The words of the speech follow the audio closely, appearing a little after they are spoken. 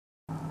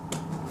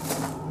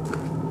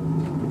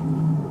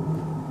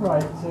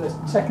Right,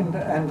 second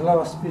and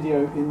last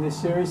video in this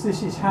series.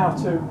 This is how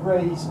to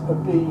raise a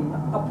beam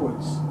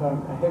upwards,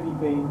 a heavy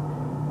beam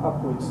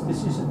upwards.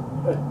 This is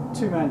a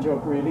two-man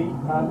job really.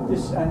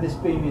 This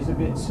beam is a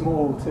bit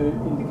small to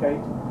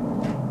indicate,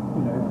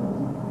 you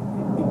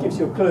know, it gives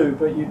you a clue,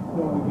 but you'd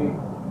normally be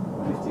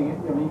lifting it.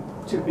 I mean,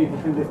 two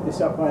people can lift this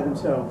up by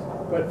themselves,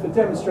 but for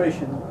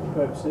demonstration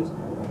purposes,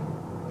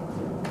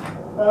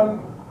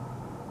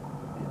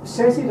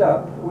 set it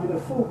up with a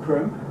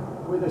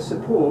fulcrum, with a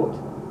support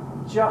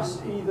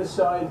just either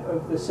side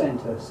of the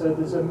centre, so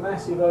there's a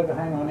massive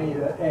overhang on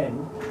either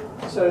end,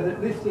 so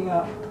that lifting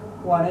up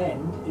one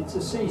end, it's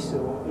a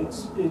seesaw,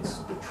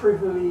 it's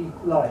trivially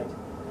light.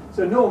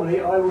 So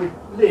normally I would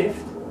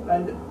lift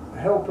and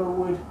helper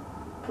would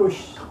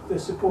push the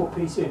support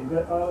piece in,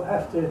 but I'll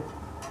have to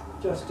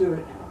just do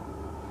it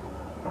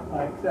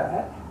like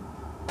that,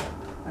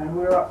 and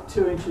we're up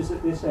 2 inches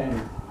at this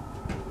end.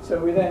 So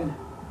we then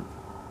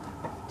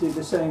do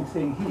the same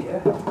thing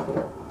here.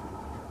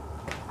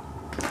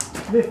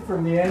 Lift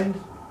from the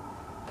end,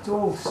 it's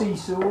all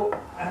seesaw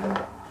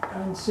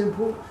and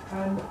simple,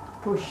 and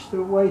push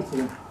the weight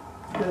in,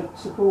 the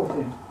support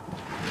in.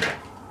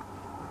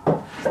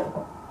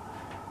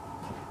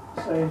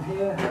 Same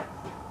here.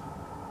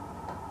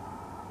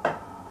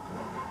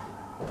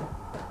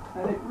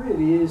 And it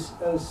really is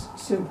as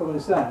simple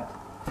as that.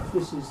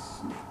 This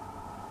is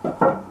not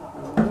going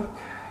to work.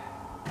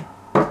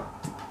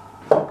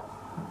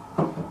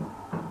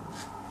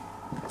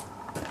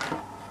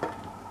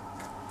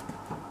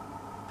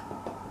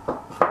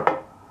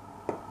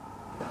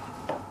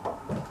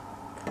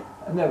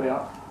 And there we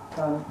are.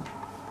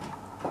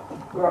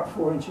 We're up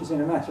 4 inches in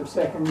a matter of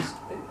seconds.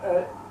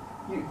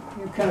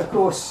 You can of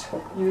course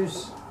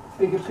use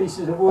bigger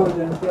pieces of wood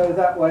and go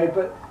that way,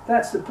 but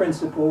that's the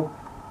principle.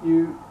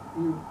 You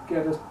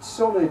get a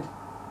solid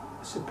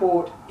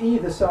support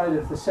either side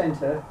of the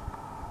centre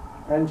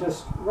and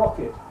just rock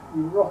it.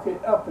 You rock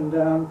it up and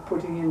down,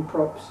 putting in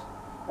props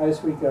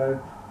as we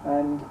go,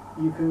 and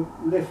you can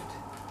lift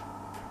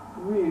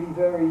really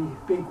very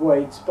big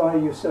weights by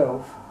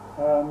yourself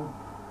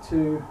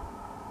to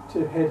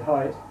head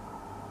height.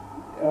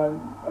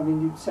 I mean,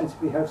 you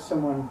sensibly have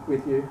someone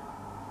with you.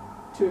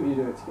 Two of you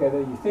do it together,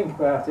 you think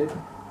about it,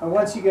 and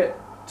once you get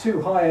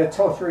too high a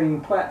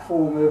tottering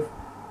platform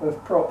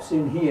of props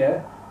in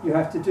here, you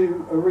have to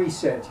do a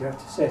reset. You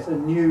have to set a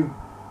new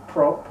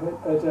prop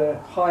at a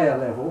higher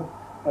level,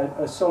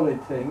 a solid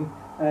thing,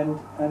 and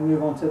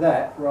move on to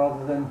that,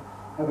 rather than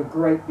have a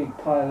great big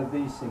pile of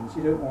these things.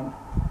 You don't want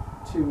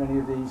too many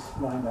of these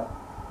lined up.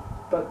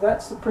 But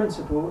that's the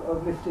principle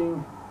of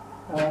lifting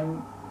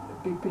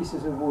big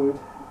pieces of wood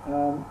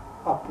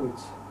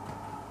upwards.